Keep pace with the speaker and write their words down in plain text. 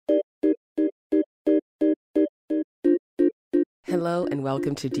Hello and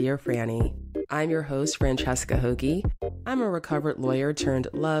welcome to Dear Franny. I'm your host, Francesca Hogi. I'm a recovered lawyer turned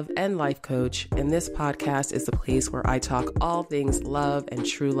love and life coach, and this podcast is the place where I talk all things love and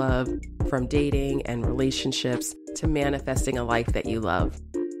true love, from dating and relationships to manifesting a life that you love.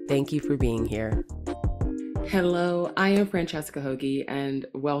 Thank you for being here. Hello, I am Francesca Hogi, and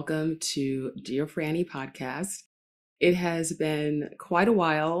welcome to Dear Franny podcast. It has been quite a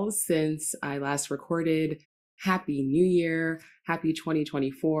while since I last recorded. Happy New Year, happy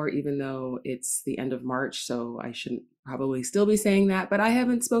 2024, even though it's the end of March, so I shouldn't probably still be saying that, but I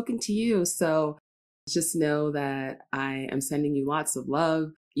haven't spoken to you, so just know that I am sending you lots of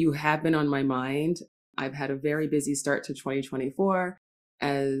love. You have been on my mind. I've had a very busy start to 2024,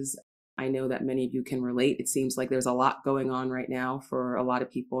 as I know that many of you can relate. It seems like there's a lot going on right now for a lot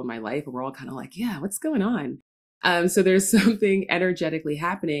of people in my life, and we're all kind of like, yeah, what's going on? So there's something energetically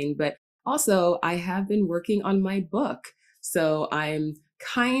happening, but also, I have been working on my book. So I'm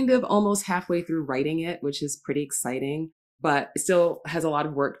kind of almost halfway through writing it, which is pretty exciting, but it still has a lot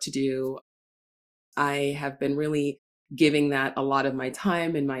of work to do. I have been really giving that a lot of my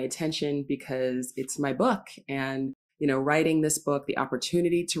time and my attention because it's my book. And, writing this book, the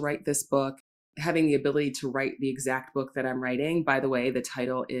opportunity to write this book, having the ability to write the exact book that I'm writing. By the way, the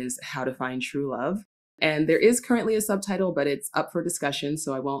title is How to Find True Love. And there is currently a subtitle, but it's up for discussion,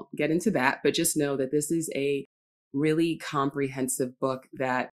 so I won't get into that. But just know that this is a really comprehensive book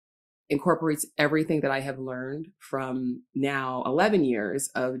that incorporates everything that I have learned from now 11 years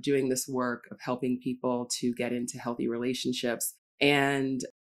of doing this work of helping people to get into healthy relationships. And,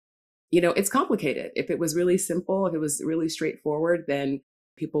 it's complicated. If it was really simple, if it was really straightforward, then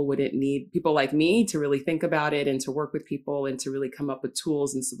people wouldn't need people like me to really think about it and to work with people and to really come up with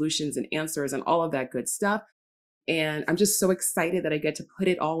tools and solutions and answers and all of that good stuff. And I'm just so excited that I get to put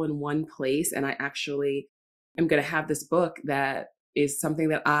it all in one place. And I actually am going to have this book that is something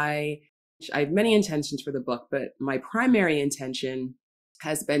that I have many intentions for the book, but my primary intention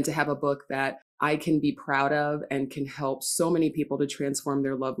has been to have a book that I can be proud of and can help so many people to transform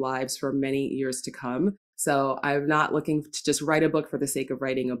their love lives for many years to come. So I'm not looking to just write a book for the sake of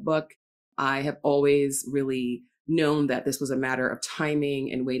writing a book. I have always really known that this was a matter of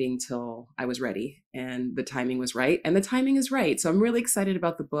timing and waiting till I was ready. And the timing was right. And the timing is right. So I'm really excited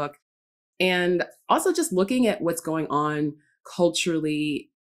about the book. And also just looking at what's going on culturally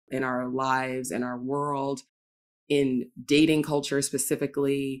in our lives and our world, in dating culture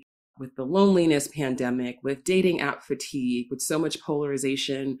specifically, with the loneliness pandemic, with dating app fatigue, with so much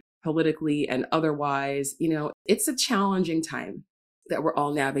polarization politically and otherwise, it's a challenging time that we're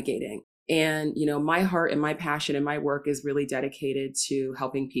all navigating. And, my heart and my passion and my work is really dedicated to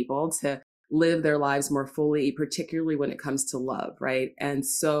helping people to live their lives more fully, particularly when it comes to love, right? And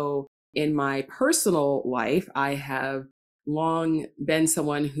so in my personal life, I have long been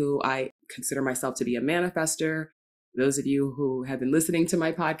someone who I consider myself to be a manifester. Those of you who have been listening to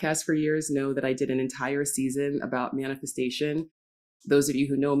my podcast for years know that I did an entire season about manifestation. Those of you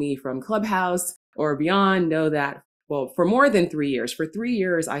who know me from Clubhouse or beyond know that, for more than 3 years, for 3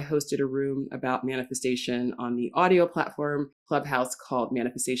 years, I hosted a room about manifestation on the audio platform Clubhouse called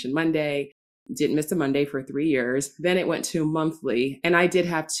Manifestation Monday. Didn't miss a Monday for 3 years. Then it went to monthly, and I did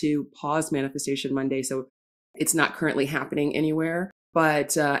have to pause Manifestation Monday, so it's not currently happening anywhere.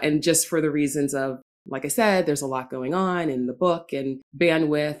 But, and just for the reasons of, like I said, there's a lot going on in the book and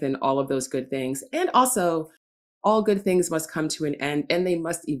bandwidth and all of those good things. And also, all good things must come to an end and they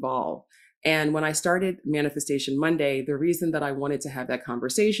must evolve. And when I started Manifestation Monday, the reason that I wanted to have that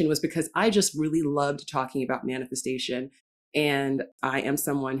conversation was because I just really loved talking about manifestation. And I am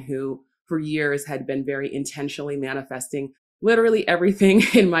someone who for years had been very intentionally manifesting literally everything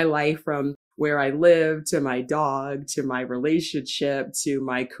in my life, from where I live to my dog, to my relationship, to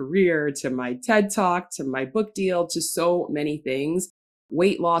my career, to my TED Talk, to my book deal, to so many things,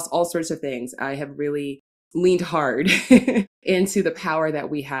 weight loss, all sorts of things. I have really leaned hard into the power that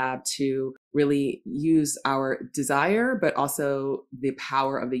we have to really use our desire, but also the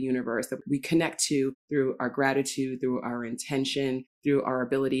power of the universe that we connect to through our gratitude, through our intention, through our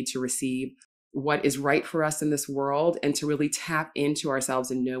ability to receive what is right for us in this world and to really tap into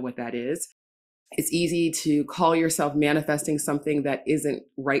ourselves and know what that is. It's easy to call yourself manifesting something that isn't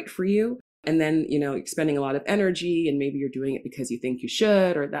right for you. And then, you're spending a lot of energy and maybe you're doing it because you think you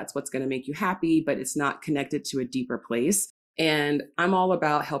should, or that's what's going to make you happy, but it's not connected to a deeper place. And I'm all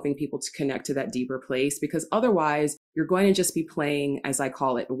about helping people to connect to that deeper place, because otherwise you're going to just be playing, as I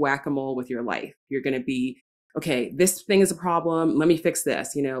call it, whack-a-mole with your life. You're going to be, okay, this thing is a problem. Let me fix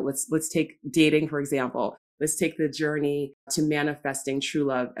this. Let's take dating, for example. Let's take the journey to manifesting true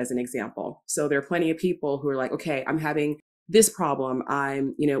love as an example. So there are plenty of people who are like, okay, I'm having this problem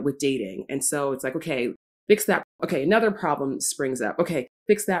I'm, with dating. And so it's like, okay, fix that. Okay, another problem springs up. Okay,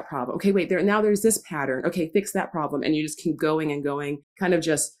 fix that problem. Okay, wait, there's this pattern. Okay, fix that problem. And you just keep going and going, kind of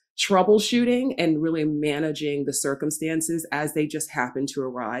just troubleshooting and really managing the circumstances as they just happen to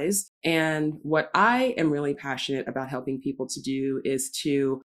arise. And what I am really passionate about helping people to do is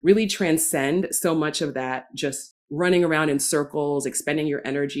to really transcend so much of that just running around in circles, expending your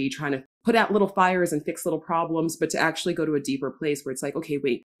energy, trying to put out little fires and fix little problems, but to actually go to a deeper place where it's like, okay,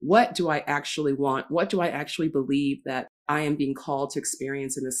 wait, what do I actually want? What do I actually believe that I am being called to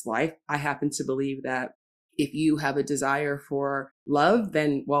experience in this life? I happen to believe that if you have a desire for love,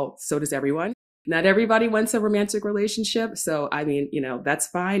 then, well, so does everyone. Not everybody wants a romantic relationship. So, I mean, that's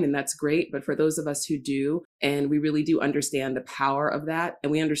fine and that's great. But for those of us who do, and we really do understand the power of that,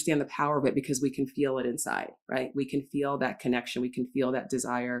 and we understand the power of it because we can feel it inside, right? We can feel that connection. We can feel that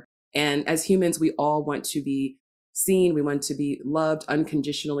desire. And as humans, we all want to be seen. We want to be loved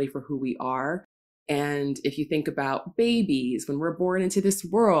unconditionally for who we are. And if you think about babies, when we're born into this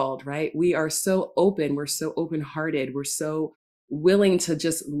world, right, we are so open. We're so open-hearted. We're so willing to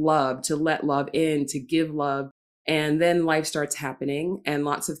just love, to let love in, to give love. And then life starts happening and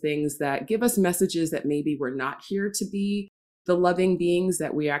lots of things that give us messages that maybe we're not here to be the loving beings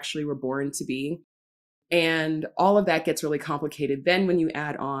that we actually were born to be. And all of that gets really complicated. Then when you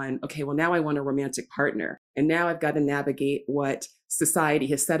add on, okay, well, now I want a romantic partner. And now I've got to navigate what society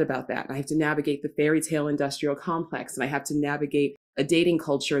has said about that. And I have to navigate the fairy tale industrial complex. And I have to navigate a dating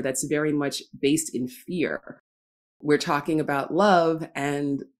culture that's very much based in fear. We're talking about love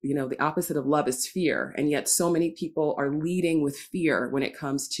and, the opposite of love is fear. And yet so many people are leading with fear when it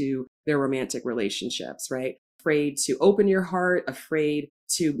comes to their romantic relationships, right? Afraid to open your heart, afraid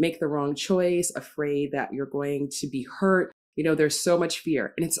to make the wrong choice, afraid that you're going to be hurt. There's so much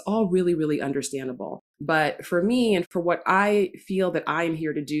fear and it's all really, really understandable. But for me and for what I feel that I'm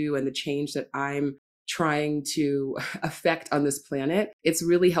here to do and the change that I'm trying to affect on this planet, it's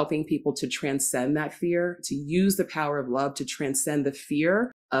really helping people to transcend that fear, to use the power of love to transcend the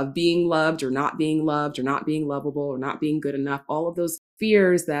fear of being loved or not being lovable or not being good enough, all of those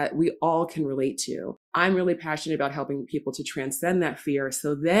fears that we all can relate to. I'm really passionate about helping people to transcend that fear.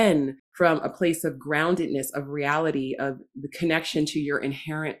 So then from a place of groundedness, of reality, of the connection to your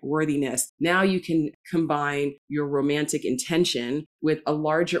inherent worthiness, now you can combine your romantic intention with a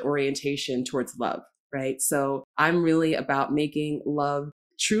larger orientation towards love, right? So I'm really about making love,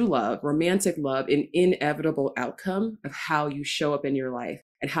 true love, romantic love, an inevitable outcome of how you show up in your life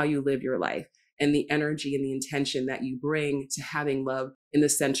and how you live your life, and the energy and the intention that you bring to having love in the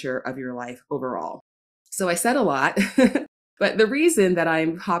center of your life overall. So I said a lot, but the reason that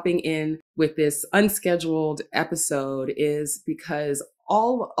I'm hopping in with this unscheduled episode is because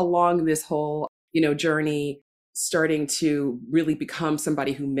all along this whole, journey, starting to really become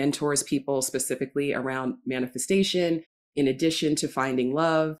somebody who mentors people specifically around manifestation, in addition to finding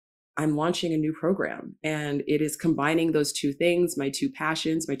love, I'm launching a new program, and it is combining those two things, my two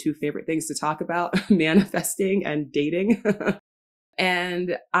passions, my two favorite things to talk about, manifesting and dating.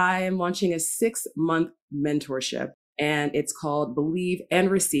 And I am launching a 6-month mentorship, and it's called Believe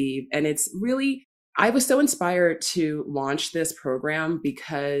and Receive. And it's really, I was so inspired to launch this program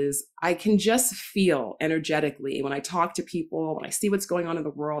because I can just feel energetically when I talk to people, when I see what's going on in the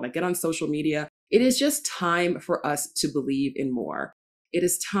world, I get on social media, it is just time for us to believe in more. It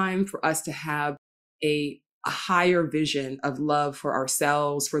is time for us to have a higher vision of love for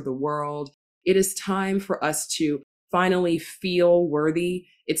ourselves, for the world. It is time for us to finally feel worthy.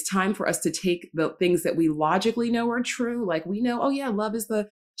 It's time for us to take the things that we logically know are true. Like we know, oh yeah, love is the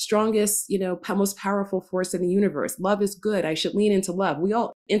strongest, most powerful force in the universe. Love is good. I should lean into love. We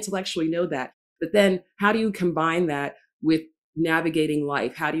all intellectually know that. But then how do you combine that with navigating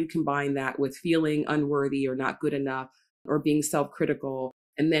life? How do you combine that with feeling unworthy or not good enough or being self-critical?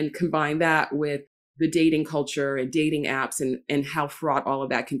 And then combine that with the dating culture and dating apps and how fraught all of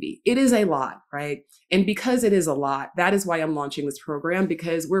that can be. It is a lot, right? And because it is a lot, that is why I'm launching this program,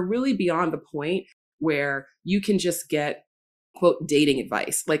 because we're really beyond the point where you can just get, quote, dating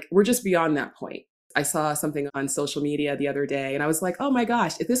advice. Like we're just beyond that point. I saw something on social media the other day and I was like, oh my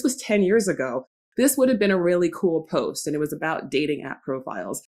gosh, if this was 10 years ago, this would have been a really cool post. And it was about dating app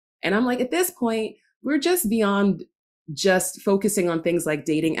profiles. And I'm like, at this point, we're just beyond just focusing on things like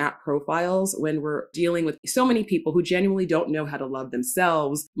dating app profiles when we're dealing with so many people who genuinely don't know how to love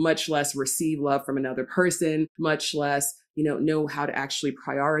themselves, much less receive love from another person, much less know how to actually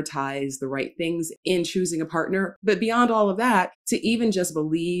prioritize the right things in choosing a partner. But beyond all of that, to even just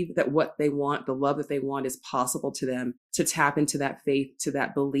believe that what they want, the love that they want is possible to them, to tap into that faith, to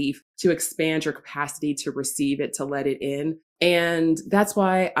that belief, to expand your capacity to receive it, to let it in. And that's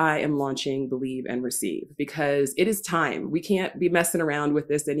why I am launching Believe and Receive, because it is time. We can't be messing around with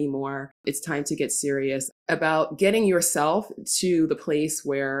this anymore. It's time to get serious about getting yourself to the place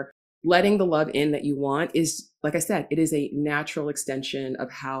where letting the love in that you want is, like I said, it is a natural extension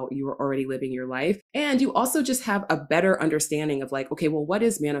of how you are already living your life. And you also just have a better understanding of like, okay, well, what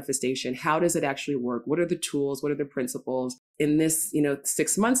is manifestation? How does it actually work? What are the tools? What are the principles? In this,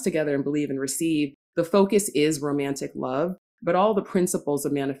 6 months together in Believe and Receive, the focus is romantic love, but all the principles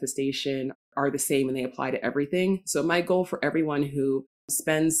of manifestation are the same and they apply to everything. So my goal for everyone who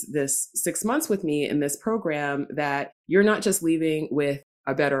spends this 6 months with me in this program, that you're not just leaving with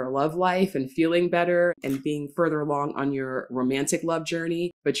a better love life and feeling better and being further along on your romantic love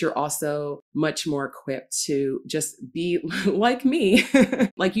journey, but you're also much more equipped to just be like me,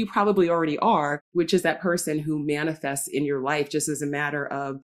 like you probably already are, which is that person who manifests in your life just as a matter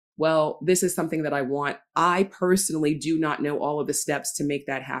of, well, this is something that I want. I personally do not know all of the steps to make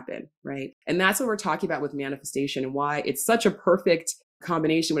that happen, right? And that's what we're talking about with manifestation and why it's such a perfect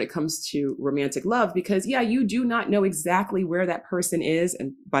combination when it comes to romantic love, because you do not know exactly where that person is.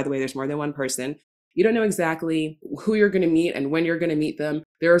 And by the way, there's more than one person. You don't know exactly who you're going to meet and when you're going to meet them.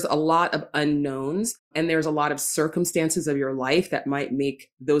 There's a lot of unknowns and there's a lot of circumstances of your life that might make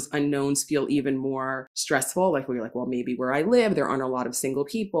those unknowns feel even more stressful. Like we're like, well, maybe where I live, there aren't a lot of single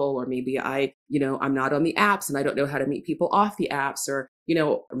people, or maybe I'm not on the apps and I don't know how to meet people off the apps, or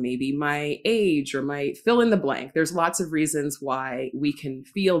maybe my age or my fill in the blank. There's lots of reasons why we can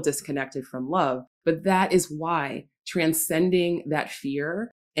feel disconnected from love, but that is why transcending that fear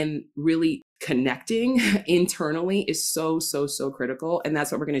and really connecting internally is so, so, so critical. And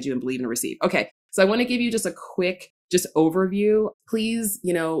that's what we're going to do in Believe and Receive. Okay. So I want to give you just a quick, overview. Please,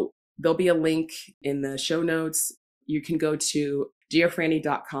 there'll be a link in the show notes. You can go to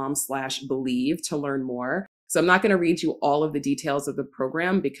dearfranny.com/believe to learn more. So I'm not going to read you all of the details of the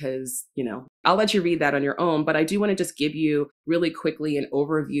program because, I'll let you read that on your own, but I do want to just give you really quickly an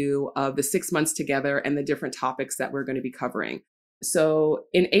overview of the 6 months together and the different topics that we're going to be covering. So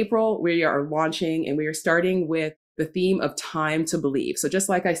in April, we are launching and we are starting with the theme of time to believe. So just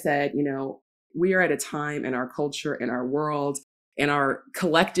like I said, we are at a time in our culture, in our world, in our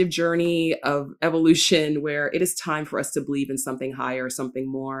collective journey of evolution where it is time for us to believe in something higher,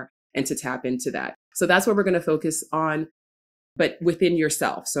 something more, and to tap into that. So that's what we're going to focus on, but within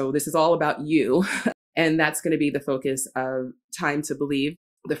yourself. So this is all about you. And that's going to be the focus of Time to Believe.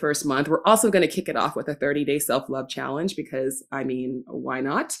 The first month. We're also going to kick it off with a 30-day self-love challenge because, why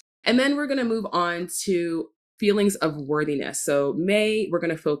not? And then we're going to move on to feelings of worthiness. So May, we're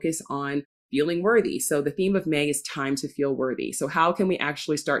going to focus on feeling worthy. So the theme of May is time to feel worthy. So how can we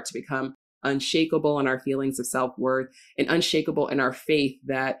actually start to become unshakable in our feelings of self-worth and unshakable in our faith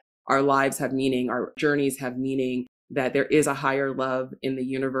that our lives have meaning, our journeys have meaning, that there is a higher love in the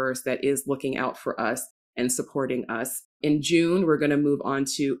universe that is looking out for us and supporting us. In June, we're going to move on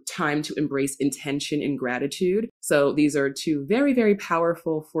to time to embrace intention and gratitude. So these are two very, very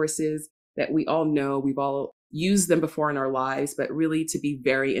powerful forces that we all know. We've all used them before in our lives, but really to be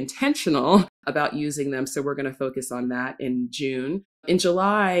very intentional about using them. So we're going to focus on that in June. In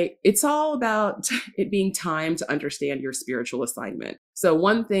July, it's all about it being time to understand your spiritual assignment. So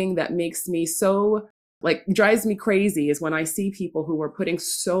one thing that makes me drives me crazy is when I see people who are putting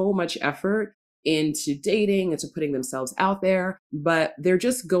so much effort into dating, into putting themselves out there, but they're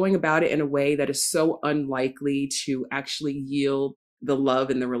just going about it in a way that is so unlikely to actually yield the love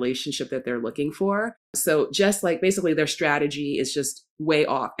in the relationship that they're looking for. So just like basically their strategy is just way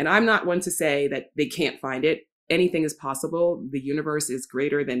off. And I'm not one to say that they can't find it. Anything is possible. The universe is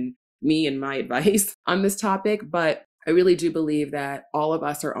greater than me and my advice on this topic. But I really do believe that all of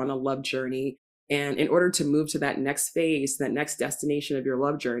us are on a love journey. And in order to move to that next phase, that next destination of your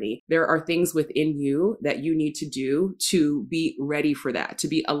love journey, there are things within you that you need to do to be ready for that, to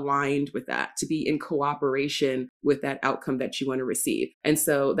be aligned with that, to be in cooperation with that outcome that you want to receive. And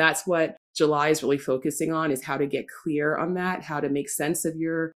so that's what July is really focusing on, is how to get clear on that, how to make sense of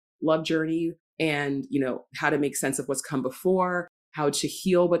your love journey and, how to make sense of what's come before, how to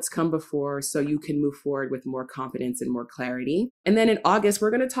heal what's come before so you can move forward with more confidence and more clarity. And then in August,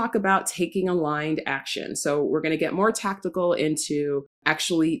 we're going to talk about taking aligned action. So we're going to get more tactical into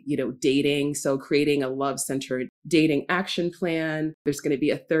actually, dating. So creating a love-centered dating action plan. There's going to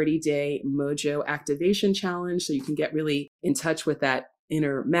be a 30-day mojo activation challenge so you can get really in touch with that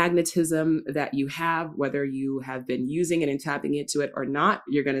inner magnetism that you have, whether you have been using it and tapping into it or not.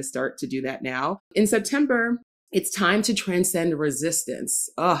 You're going to start to do that now. In September, it's time to transcend resistance.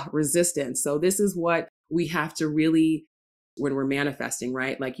 Resistance. So this is what we have to really, when we're manifesting,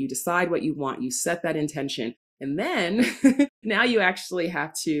 right? Like you decide what you want, you set that intention, and then now you actually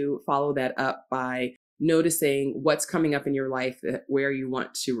have to follow that up by noticing what's coming up in your life, where you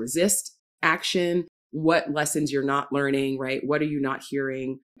want to resist action, what lessons you're not learning, right? What are you not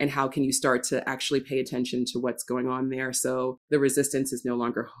hearing? And how can you start to actually pay attention to what's going on there so the resistance is no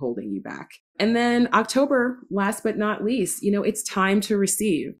longer holding you back? And then October, last but not least, it's time to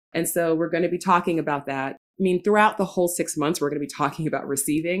receive. And so we're going to be talking about that. I mean, throughout the whole 6 months, we're going to be talking about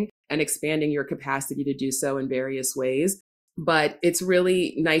receiving and expanding your capacity to do so in various ways. But it's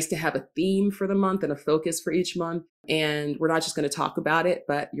really nice to have a theme for the month and a focus for each month. And we're not just going to talk about it,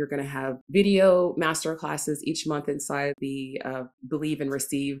 but you're going to have video master classes each month inside the Believe and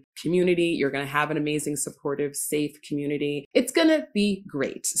Receive community. You're going to have an amazing, supportive, safe community. It's going to be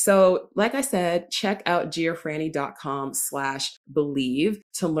great. So like I said, check out dearfranny.com/believe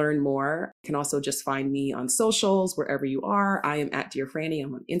to learn more. You can also just find me on socials, wherever you are. I am at Dear Franny.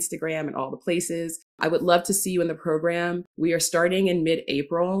 I'm on Instagram and all the places. I would love to see you in the program. We are starting in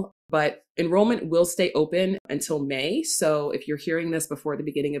mid-April, but enrollment will stay open until May. So if you're hearing this before the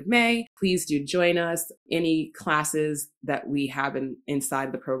beginning of May, please do join us. Any classes that we have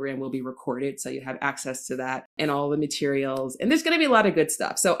inside the program will be recorded, so you have access to that and all the materials. And there's going to be a lot of good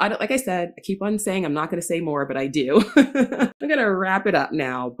stuff. So like I said, I keep on saying I'm not going to say more, but I do. I'm going to wrap it up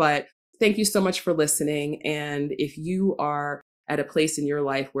now. But thank you so much for listening. And if you are at a place in your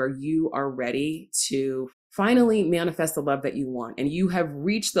life where you are ready to finally manifest the love that you want, and you have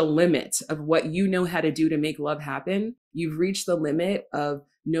reached the limit of what you know how to do to make love happen, you've reached the limit of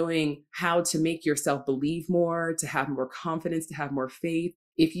knowing how to make yourself believe more, to have more confidence, to have more faith.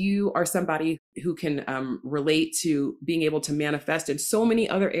 If you are somebody who can relate to being able to manifest in so many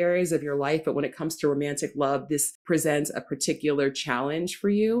other areas of your life, but when it comes to romantic love, this presents a particular challenge for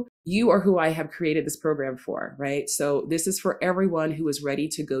you, you are who I have created this program for, right? So this is for everyone who is ready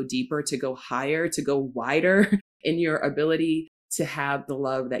to go deeper, to go higher, to go wider in your ability to have the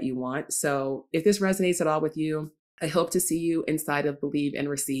love that you want. So if this resonates at all with you, I hope to see you inside of Believe and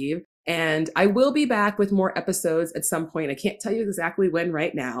Receive. And I will be back with more episodes at some point. I can't tell you exactly when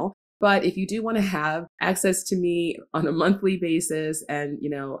right now, but if you do want to have access to me on a monthly basis and,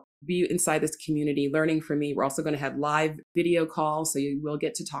 be inside this community learning from me, we're also going to have live video calls. So you will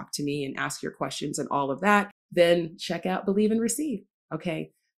get to talk to me and ask your questions and all of that. Then check out Believe and Receive.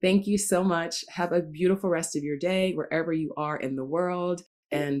 Okay. Thank you so much. Have a beautiful rest of your day, wherever you are in the world.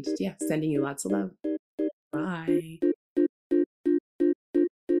 And sending you lots of love. Bye.